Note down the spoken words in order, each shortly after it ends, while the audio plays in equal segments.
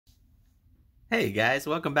Hey guys,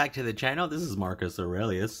 welcome back to the channel. This is Marcus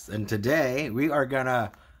Aurelius, and today we are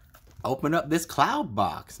gonna open up this cloud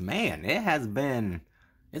box. Man, it's been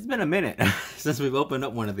a minute since we've opened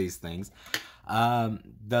up one of these things.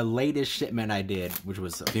 The latest shipment I did, which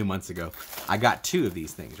was a few months ago, I got 2 of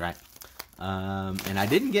these things, right? And I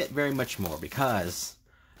didn't get very much more because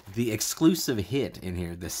the exclusive hit in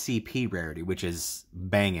here, the CP rarity, which is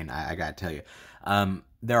banging, I gotta tell you.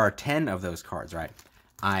 There are 10 of those cards, right?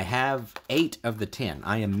 I have 8 of the 10.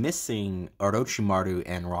 I am missing Orochimaru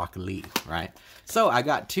and Rock Lee, right? So I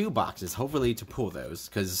got 2 boxes, hopefully to pull those,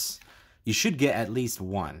 because you should get at least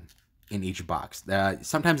 1 in each box.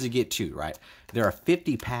 Sometimes you get 2, right? There are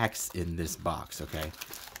 50 packs in this box, okay?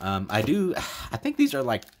 I think these are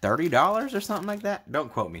like $30 or something like that.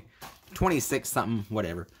 Don't quote me. 26 something,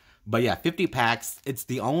 whatever. But yeah, 50 packs. It's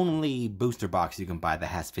the only booster box you can buy that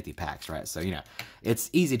has 50 packs, right? So, you know,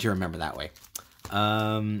 it's easy to remember that way.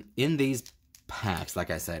 In these packs,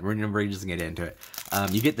 like I said, we're just gonna get into it.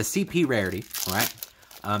 You get the CP rarity, right?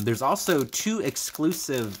 There's also 2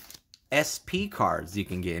 exclusive SP cards you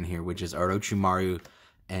can get in here, which is Orochimaru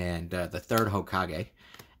and the 3rd Hokage.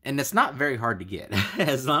 And it's not very hard to get,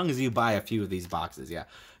 as long as you buy a few of these boxes, yeah.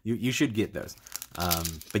 You should get those.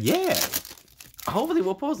 But yeah, hopefully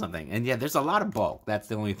we'll pull something. And yeah, there's a lot of bulk, that's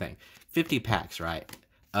the only thing. 50 packs, right?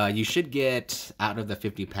 You should get, out of the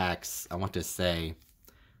 50 packs, I want to say,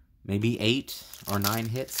 maybe 8 or 9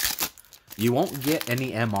 hits. You won't get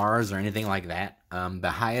any MRs or anything like that. The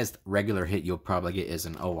highest regular hit you'll probably get is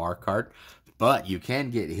an OR card. But you can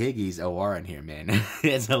get Higgy's OR in here, man.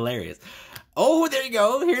 It's hilarious. Oh, there you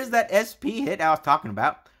go. Here's that SP hit I was talking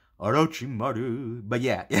about. Orochimaru. But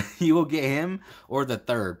yeah, you will get him or the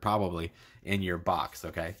 3rd, probably, in your box,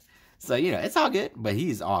 okay? So, you know, it's all good, but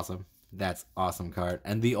he's awesome. That's awesome card.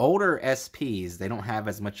 And the older SPs, they don't have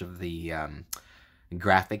as much of the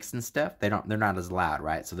graphics and stuff. They're not as loud,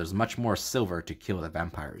 right? So there's much more silver to kill the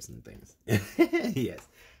vampires and things. Yes.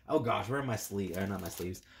 Oh gosh, where are my sleeves? Not my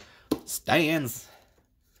sleeves. Stands.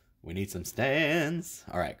 We need some stands.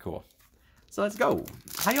 All right, cool. So let's go.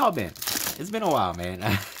 How y'all been? It's been a while, man.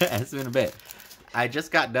 It's been a bit. I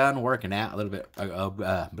just got done working out a little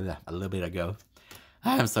bit ago.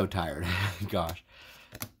 I'm so tired. Gosh.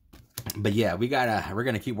 But yeah, we're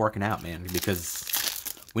gonna keep working out, man, because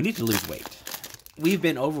we need to lose weight. We've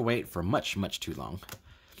been overweight for much too long.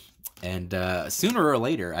 And sooner or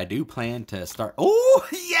later, I do plan to start. Oh,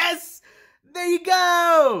 yes! There you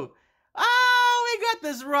go! Oh, we got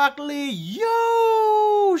this Rock Lee.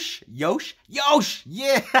 Yosh!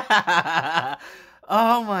 Yeah!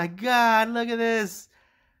 Oh my god, look at this.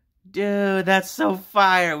 Dude, that's so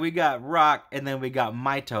fire. We got Rock, and then we got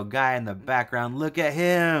Maito guy in the background. Look at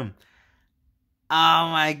him. Oh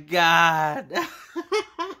my god.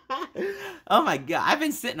 Oh my god. I've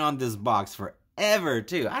been sitting on this box forever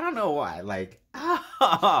too. I don't know why. Like,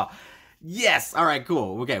 oh, yes. All right,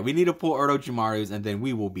 cool. Okay, we need to pull Orochimaru's and then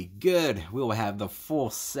we will be good. We will have the full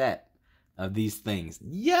set of these things.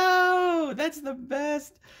 Yo, that's the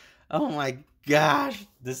best. Oh my gosh.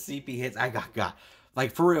 The CP hits. I got.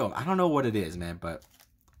 Like, for real. I don't know what it is, man, but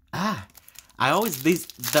I always, the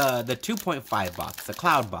 2.5 box, the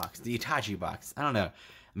cloud box, the Itachi box, I don't know.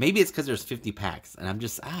 Maybe it's because there's 50 packs, and I'm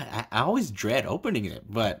just, I always dread opening it,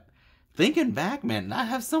 but thinking back, man, I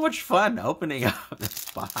have so much fun opening up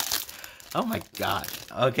this box. Oh my god.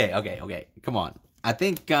 Okay, come on. I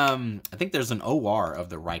think there's an OR of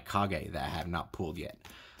the Raikage that I have not pulled yet.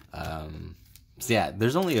 So yeah,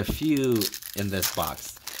 there's only a few in this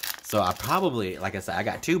box. So I probably, like I said, I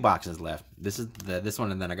got 2 boxes left. This is this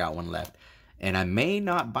one, and then I got 1 left. And I may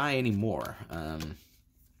not buy any more.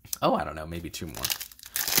 Oh, I don't know, maybe 2 more.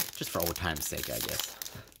 Just for old time's sake, I guess.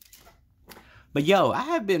 But yo, I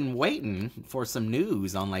have been waiting for some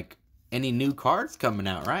news on like any new cards coming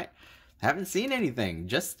out, right? Haven't seen anything.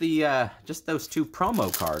 Just those 2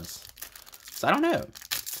 promo cards. So I don't know.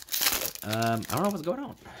 I don't know what's going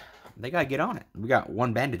on. They gotta get on it. We got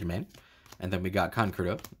 1 Bandage Man, and then we got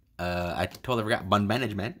Kankuro. I totally forgot One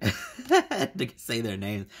Bandage Man to say their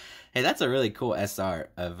names. Hey, that's a really cool SR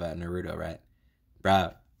of Naruto, right?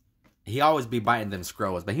 Bro, he always be biting them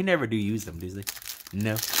scrolls, but he never do use them, does he?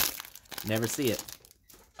 No. Never see it.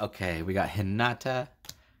 Okay, we got Hinata,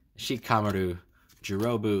 Shikamaru,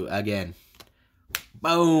 Jirobu again.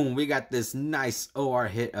 Boom! We got this nice OR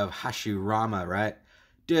hit of Hashirama, right?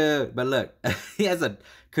 Dude, but look, he has a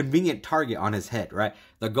convenient target on his head, right?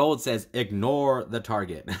 The gold says, ignore the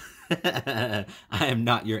target. I am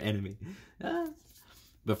not your enemy.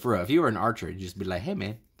 But for real, if you were an archer, you'd just be like, hey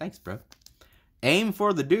man, thanks bro. Aim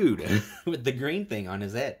for the dude with the green thing on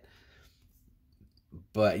his head.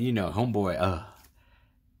 But, you know, homeboy,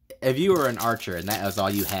 if you were an archer and that was all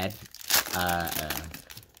you had,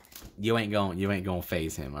 you ain't gonna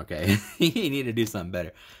phase him, okay? You need to do something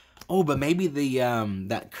better. Oh, but maybe the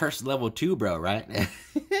that cursed level 2 bro, right?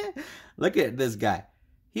 Look at this guy.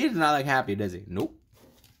 He does not look happy, does he? Nope.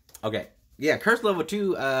 Okay. Yeah, cursed level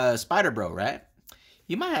 2 spider bro, right?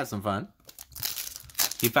 You might have some fun.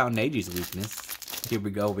 He found Neji's weakness. Here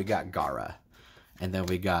we go. We got Gaara. And then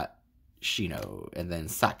we got Shino. And then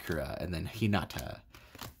Sakura. And then Hinata.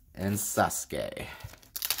 And Sasuke.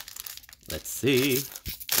 Let's see.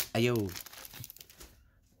 Ayo.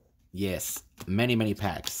 Yes. Many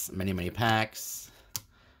packs. Many packs.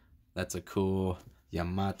 That's a cool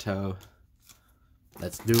Yamato.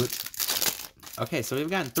 Let's do it. Okay, so we've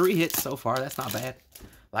gotten 3 hits so far. That's not bad.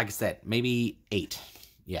 Like I said, maybe 8.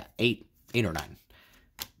 Yeah, 8 or 9.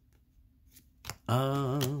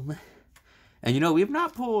 And you know, we've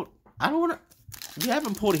not pulled, we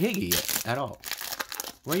haven't pulled Higgy yet at all.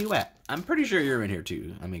 Where you at? I'm pretty sure you're in here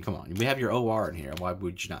too. I mean, come on. We have your OR in here. Why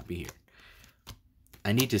would you not be here?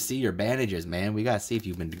 I need to see your bandages, man. We gotta see if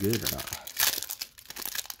you've been good or not.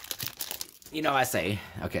 You know, I say,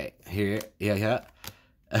 okay, here, yeah.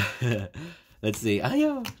 Let's see.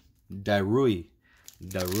 Ayo. Darui.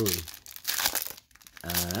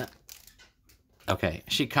 Okay,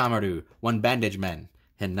 Shikamaru, 1 bandage man,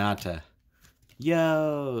 Hinata.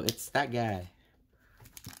 Yo, it's that guy.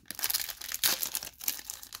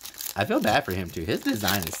 I feel bad for him too. His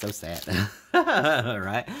design is so sad.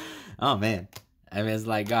 Right? Oh man. I mean, it's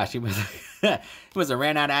like, gosh, he must have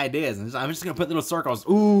ran out of ideas. And I'm just gonna put little circles.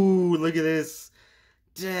 Ooh, look at this.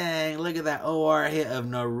 Dang, look at that OR hit of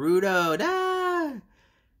Naruto. Ah!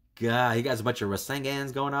 God, he got a bunch of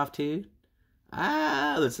Rasengans going off too.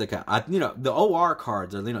 Let's look at, you know, the OR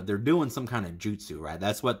cards are, you know, they're doing some kind of jutsu, right?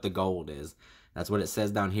 That's what the gold is. That's what it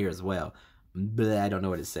says down here as well. But I don't know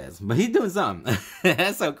what it says, but he's doing something.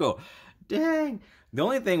 That's so cool. Dang. The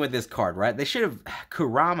only thing with this card, right? They should have,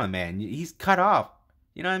 Kurama, man, he's cut off.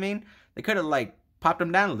 You know what I mean? They could have, like, popped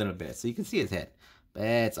him down a little bit so you can see his head. But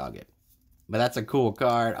it's all good. But that's a cool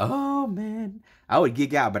card. Oh, man. I would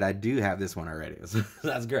geek out, but I do have this one already. So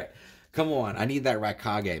that's great. Come on. I need that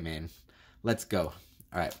Raikage, man. Let's go.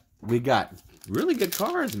 All right. We got really good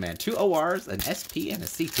cards, man. 2 ORs, an SP, and a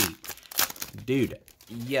CP. Dude,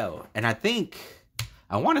 yo. And I think,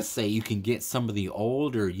 I want to say you can get some of the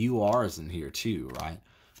older URs in here too, right?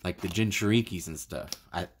 Like the Jinchurikis and stuff.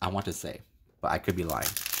 I want to say, but I could be lying.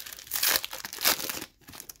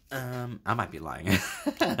 I might be lying.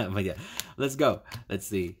 But yeah, let's go. Let's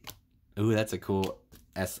see. Ooh, that's a cool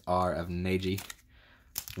SR of Neji.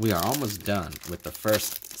 We are almost done with the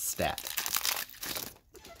first stat.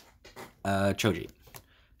 Choji.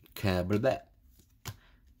 Kabla.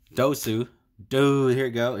 Dosu. Dude, here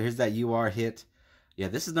we go. Here's that UR hit. Yeah,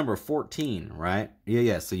 this is number 14, right?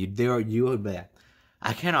 Yeah. So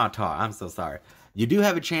I cannot talk. I'm so sorry. You do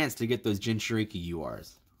have a chance to get those Jinchuriki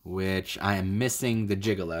URs, which I am missing the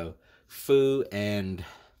Gigolo, Fu, and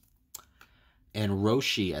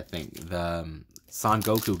Roshi, I think. The Son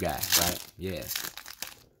Goku guy, right? Yeah.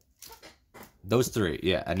 Those 3.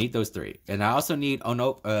 Yeah, I need those 3. And I also need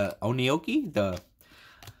Onioki, the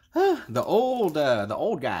old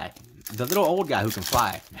guy. The little old guy who can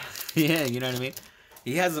fly. Yeah, you know what I mean?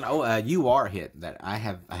 He has an UR hit that I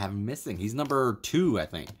have missing. He's number 2, I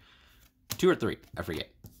think. 2 or 3, I forget.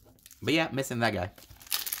 But yeah, missing that guy.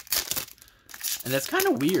 And that's kind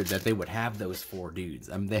of weird that they would have those 4 dudes.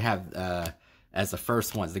 I mean, they have as the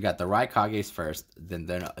first ones. They got the Raikages first, then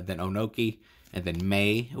Onoki, and then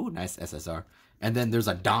Mei. Ooh, nice SSR. And then there's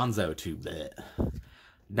a Danzo too. Blech.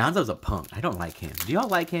 Danzo's a punk. I don't like him. Do y'all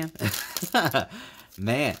like him?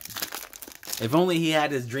 Man. If only he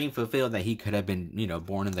had his dream fulfilled that he could have been, you know,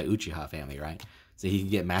 born in the Uchiha family, right? So he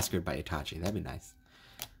could get massacred by Itachi. That'd be nice.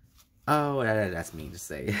 Oh, that's mean to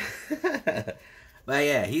say. But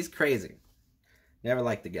yeah, he's crazy. Never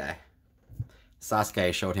liked the guy.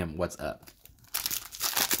 Sasuke showed him what's up.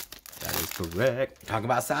 That is correct. Talk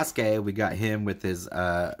about Sasuke. We got him with his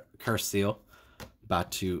curse seal.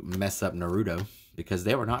 About to mess up Naruto. Because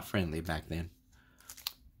they were not friendly back then.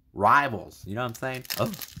 Rivals. You know what I'm saying?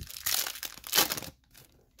 Oh.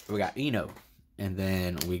 We got Ino. And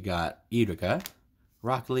then we got Iruka.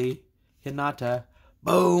 Rock Lee. Hinata.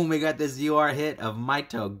 Boom. We got this UR hit of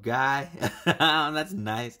Maito guy. That's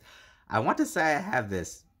nice. I want to say I have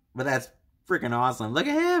this. But that's freaking awesome. Look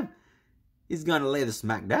at him. He's going to lay the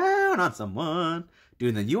smack down on someone.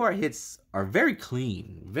 Dude, the UR hits are very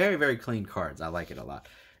clean. Very, very clean cards. I like it a lot.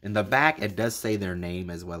 In the back, it does say their name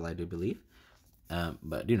as well, I do believe.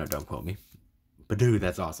 But, you know, don't quote me. But, dude,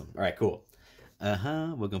 that's awesome. All right, cool. We're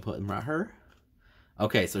going to put them right here.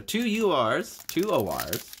 Okay, so 2 URs, 2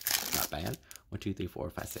 ORs. Not bad. 1, 2, 3, 4,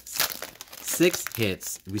 5, 6. 6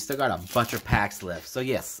 hits. We still got a bunch of packs left. So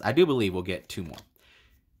yes, I do believe we'll get 2 more.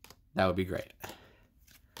 That would be great.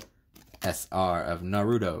 SR of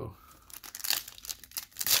Naruto.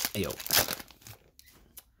 Ayo.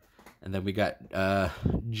 And then we got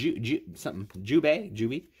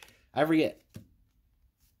Jubei. I forget.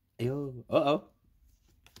 Ayo. Uh-oh.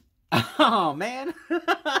 Oh, man.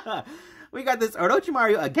 We got this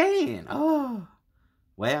Orochimaru again. Oh.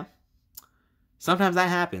 Well, sometimes that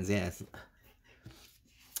happens, yes.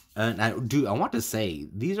 And I want to say,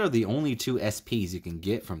 these are the only 2 SPs you can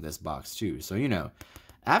get from this box, too. So, you know,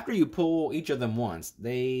 after you pull each of them once,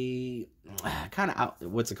 they kind of,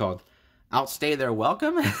 what's it called? Outstay their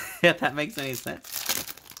welcome, if that makes any sense.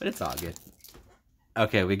 But it's all good.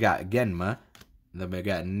 Okay, we got Genma. Then we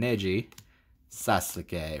got Neji,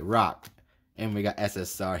 Sasuke, Rock. And we got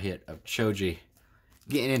SSR hit of Choji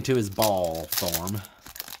getting into his ball form.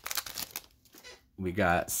 We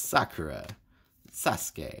got Sakura,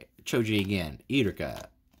 Sasuke, Choji again, Iruka,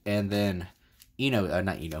 and then not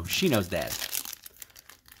Ino, Shino's dad.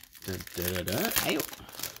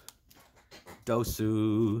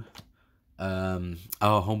 Dosu.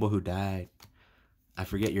 Hombo who died. I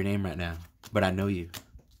forget your name right now, but I know you.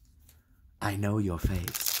 I know your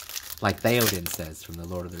face. Like Theoden says from the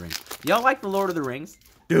Lord of the Rings. Y'all like the Lord of the Rings?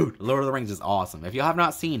 Dude, Lord of the Rings is awesome. If you have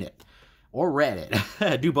not seen it or read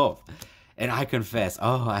it, do both. And I confess,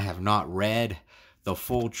 I have not read the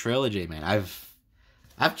full trilogy, man.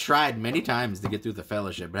 I've tried many times to get through the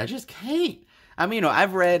Fellowship, but I just can't. I mean,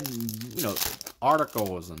 I've read,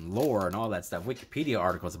 articles and lore and all that stuff, Wikipedia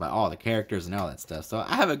articles about all the characters and all that stuff. So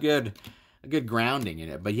I have a good grounding in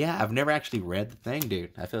it. But yeah, I've never actually read the thing, dude.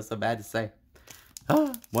 I feel so bad to say.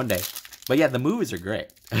 One day. But yeah, the movies are great.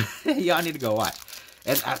 Y'all need to go watch.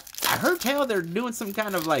 And I heard tell they're doing some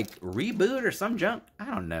kind of like reboot or some junk. I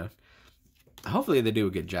don't know. Hopefully they do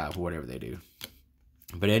a good job for whatever they do.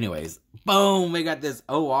 But anyways, boom, we got this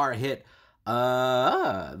OR hit.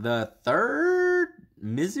 The third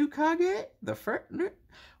Mizukage? The first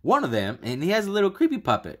one of them, and he has a little creepy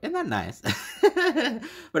puppet. Isn't that nice?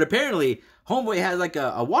 But apparently, Homeboy has like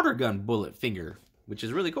a water gun bullet finger, which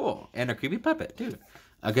is really cool. And a creepy puppet, too.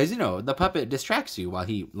 Because, the puppet distracts you while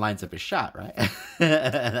he lines up his shot, right?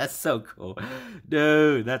 That's so cool.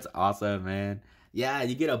 Dude, that's awesome, man. Yeah,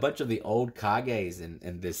 you get a bunch of the old Kages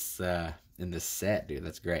in this set, dude.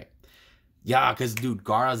 That's great. Yeah, because, dude,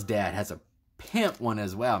 Gaara's dad has a pimp one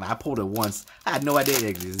as well. And I pulled it once. I had no idea it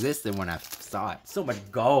existed when I saw it. So much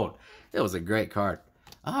gold. It was a great card.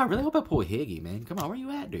 Oh, I really hope I pull Higgy, man. Come on, where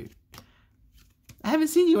you at, dude? I haven't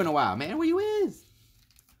seen you in a while, man. Where you is?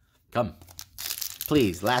 Come.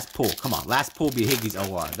 Please, last pull. Come on, last pull be Higgy's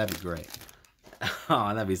OR. That'd be great.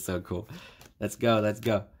 Oh, that'd be so cool. Let's go, let's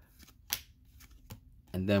go.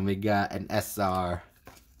 And then we got an SR.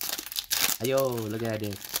 Ayo, look at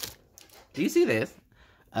this. Do you see this?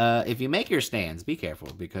 If you make your stands, be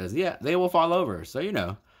careful because, yeah, they will fall over.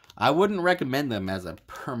 So, I wouldn't recommend them as a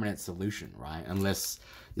permanent solution, right? Unless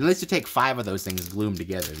you take 5 of those things, glue them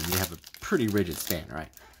together, and you have a pretty rigid stand, right?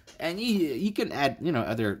 And you can add,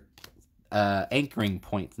 other anchoring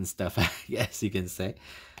points and stuff, I guess you can say.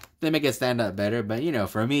 They make it stand up better. But,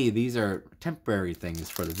 for me, these are temporary things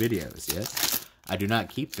for the videos, yes? I do not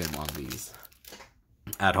keep them on these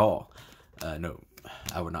at all. No,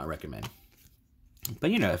 I would not recommend.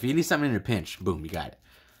 But, if you need something in a pinch, boom, you got it.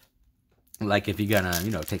 Like if you're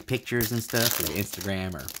gonna, take pictures and stuff for your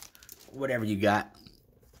Instagram or whatever you got.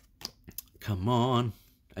 Come on.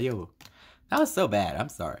 Ayo. That was so bad. I'm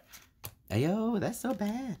sorry. Ayo, that's so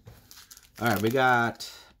bad. Alright, we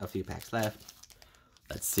got a few packs left.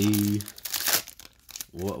 Let's see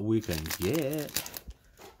what we can get.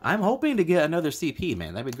 I'm hoping to get another CP,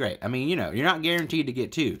 man. That'd be great. I mean, you're not guaranteed to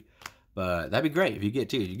get 2. But that'd be great if you get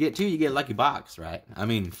 2. You get 2, you get a lucky box, right? I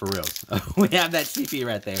mean, for real. We have that CP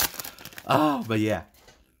right there. Oh, but yeah.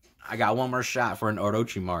 I got one more shot for an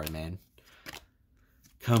Orochimaru, man.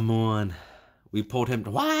 Come on. We pulled him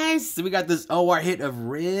twice. We got this OR hit of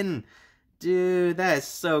Rin. Dude, that is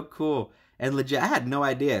so cool. And legit, I had no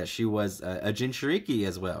idea she was a Jinchuriki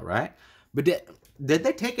as well, right? But did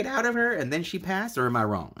they take it out of her and then she passed? Or am I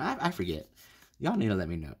wrong? I forget. Y'all need to let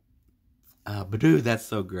me know. But dude, that's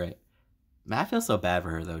so great. Man, I feel so bad for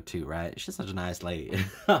her, though, too, right? She's such a nice lady.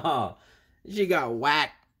 She got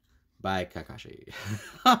whacked by Kakashi.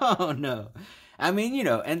 Oh, no. I mean,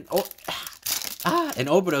 and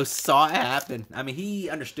Obito saw it happen. I mean, he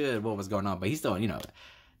understood what was going on, but he still,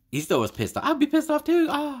 he still was pissed off. I'd be pissed off, too.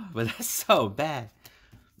 Oh, but that's so bad.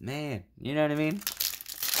 Man, you know what I mean?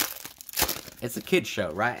 It's a kid's show,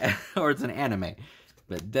 right? Or it's an anime.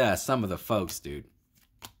 But some of the folks, dude.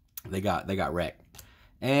 they got wrecked.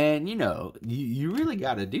 And you know, you really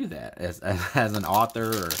got to do that as an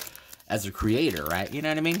author or as a creator, right? You know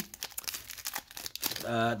what I mean?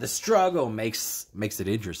 The struggle makes it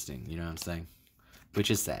interesting. You know what I'm saying?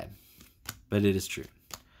 Which is sad, but it is true.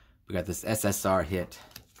 We got this SSR hit.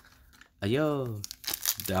 Ayo,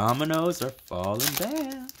 dominoes are falling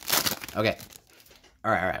down. Okay,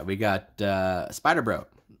 all right. We got Spider Bro,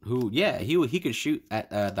 who he could shoot at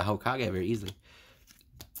the Hokage very easily.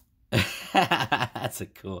 That's a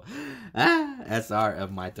cool SR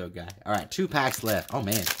of Maito guy. All right, 2 packs left. Oh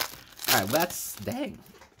man. All right, well, that's dang.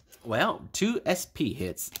 Well, 2 SP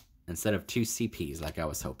hits instead of 2 CPs like I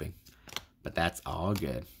was hoping, but that's all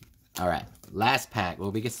good. All right, last pack.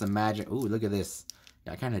 Well, we get some magic. Ooh, look at this.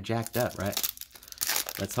 Got kind of jacked up, right?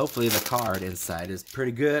 Let's hopefully the card inside is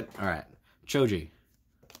pretty good. All right, Choji.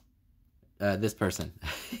 This person,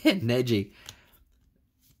 Neji.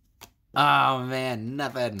 Oh man,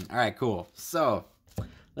 nothing. All right, cool. So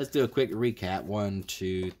let's do a quick recap. 1,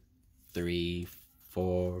 2, 3,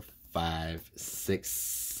 4, 5, 6,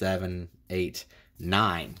 7, 8,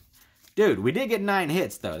 9. Dude, we did get 9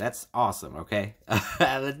 hits though. That's awesome. Okay,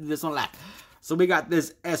 let's do this one last. So we got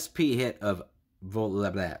this SP hit of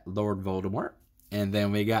Lord Voldemort, and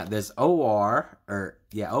then we got this OR of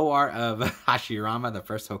Hashirama, the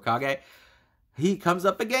first Hokage. He comes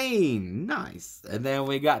up again. Nice. And then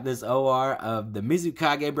we got this OR of the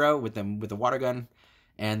Mizukage bro with the water gun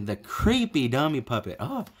and the creepy dummy puppet.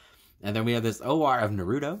 Oh. And then we have this OR of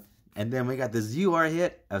Naruto. And then we got this UR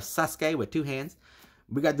hit of Sasuke with 2 hands.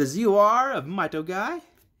 We got this UR of Maito guy.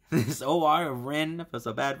 This OR of Ren. I feel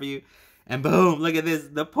so bad for you. And boom, look at this.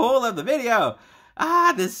 The pull of the video.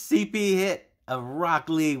 This CP hit of Rock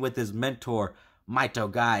Lee with his mentor Maito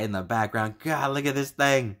guy in the background. God, look at this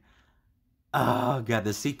thing. Oh god, the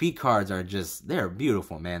CP cards are they're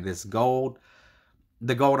beautiful, man. This gold,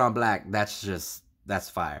 the gold on black, that's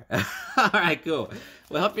fire. Alright, cool.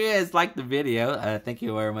 Well, hope you guys liked the video. Thank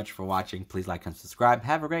you very much for watching. Please like and subscribe.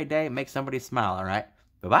 Have a great day. Make somebody smile, alright?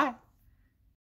 Bye-bye.